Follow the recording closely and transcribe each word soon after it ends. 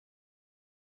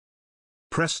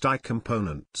Press die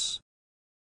components.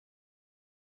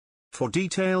 For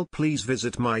detail, please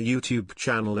visit my YouTube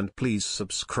channel and please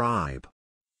subscribe.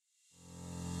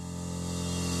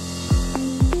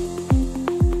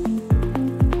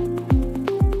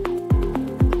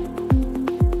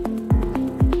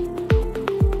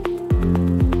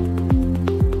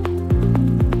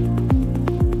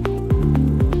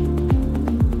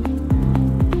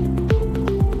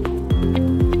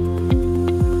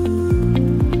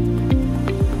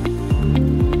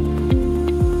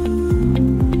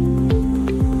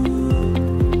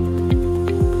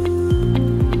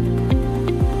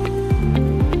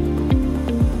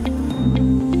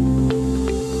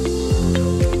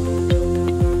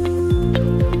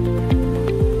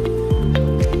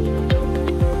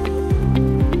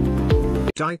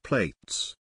 Die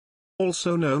plates.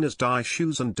 Also known as die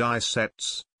shoes and die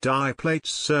sets, die plates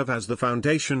serve as the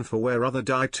foundation for where other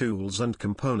die tools and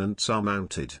components are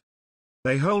mounted.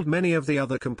 They hold many of the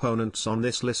other components on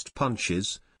this list: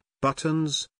 punches,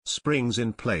 buttons, springs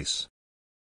in place.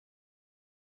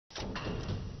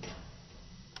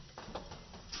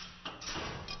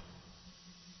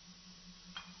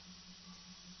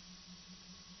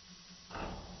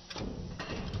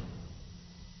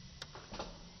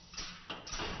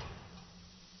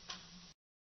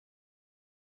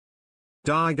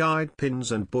 Die guide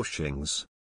pins and bushings.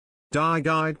 Die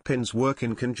guide pins work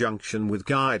in conjunction with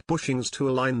guide bushings to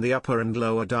align the upper and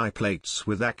lower die plates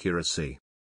with accuracy.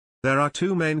 There are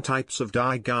two main types of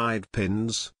die guide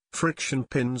pins: friction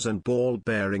pins and ball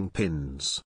bearing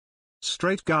pins.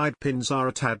 Straight guide pins are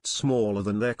a tad smaller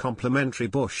than their complementary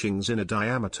bushings in a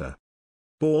diameter.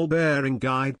 Ball bearing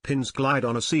guide pins glide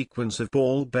on a sequence of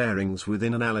ball bearings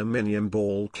within an aluminium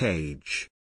ball cage.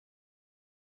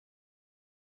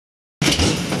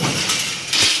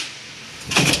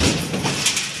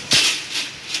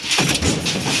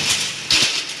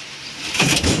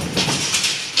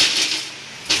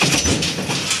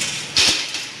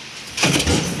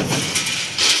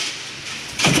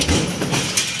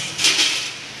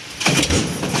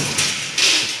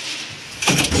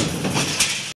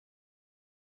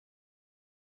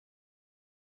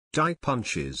 Die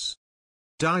punches.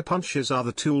 Die punches are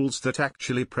the tools that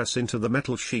actually press into the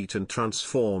metal sheet and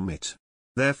transform it.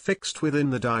 They're fixed within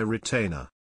the die retainer.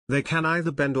 They can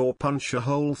either bend or punch a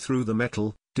hole through the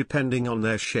metal, depending on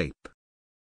their shape.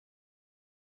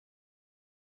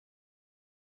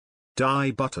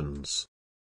 Die buttons.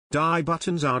 Die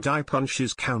buttons are die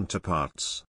punches'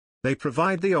 counterparts. They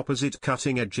provide the opposite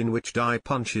cutting edge in which die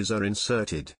punches are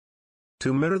inserted.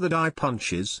 To mirror the die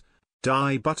punches,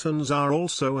 die buttons are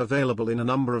also available in a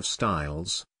number of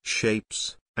styles,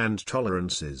 shapes, and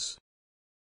tolerances.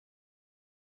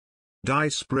 Die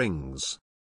springs.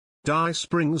 Die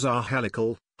springs are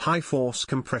helical, high-force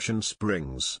compression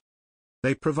springs.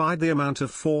 They provide the amount of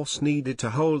force needed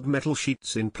to hold metal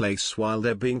sheets in place while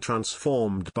they're being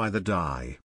transformed by the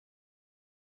die.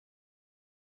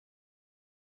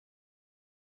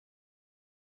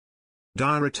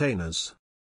 Die retainers.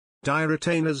 Die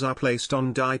retainers are placed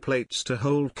on die plates to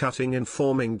hold cutting and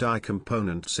forming die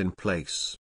components in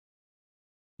place.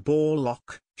 Ball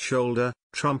lock, shoulder,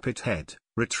 trumpet head,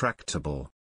 retractable.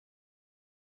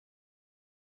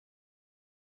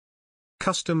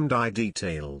 Custom die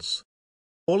details.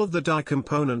 All of the die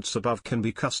components above can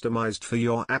be customized for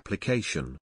your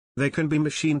application. They can be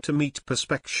machined to meet per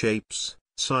spec shapes,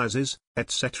 sizes,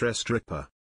 etc. Stripper.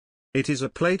 It is a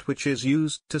plate which is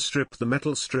used to strip the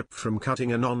metal strip from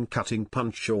cutting a non-cutting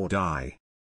punch or die.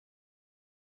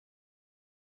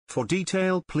 For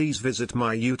detail, please visit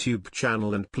my YouTube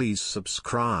channel and please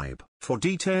subscribe. For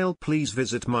detail, please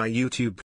visit my YouTube